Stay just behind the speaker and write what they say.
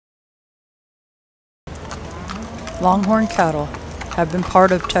Longhorn cattle have been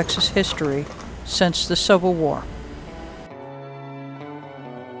part of Texas history since the Civil War.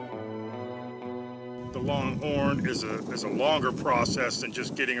 The Longhorn is a longer process than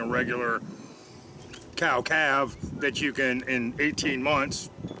just getting a regular cow calf that you can, in 18 months,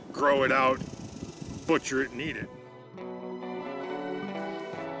 grow it out, butcher it, and eat it.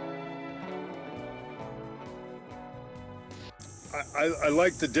 I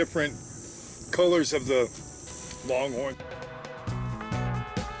like the different colors of the Longhorn.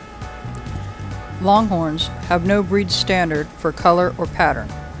 Longhorns have no breed standard for color or pattern.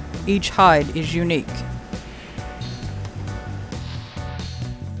 Each hide is unique.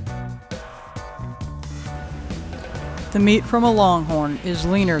 The meat from a Longhorn is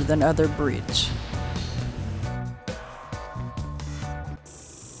leaner than other breeds.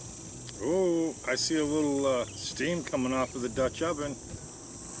 Oh, I see a little steam coming off of the Dutch oven.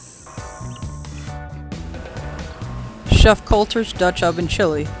 Chef Coulter's Dutch oven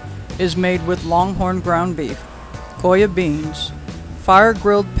chili is made with Longhorn ground beef, Goya beans,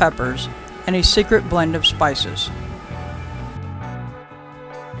 fire-grilled peppers, and a secret blend of spices.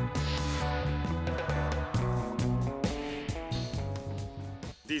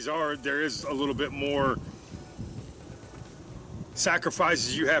 There is a little bit more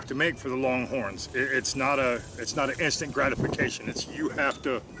sacrifices you have to make for the Longhorns. It's not an instant gratification. It's you have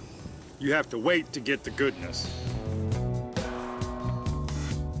to wait to get the goodness.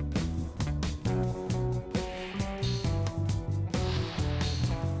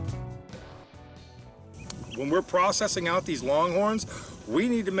 When we're processing out these Longhorns, we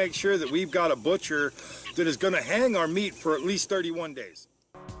need to make sure that we've got a butcher that is going to hang our meat for at least 31 days.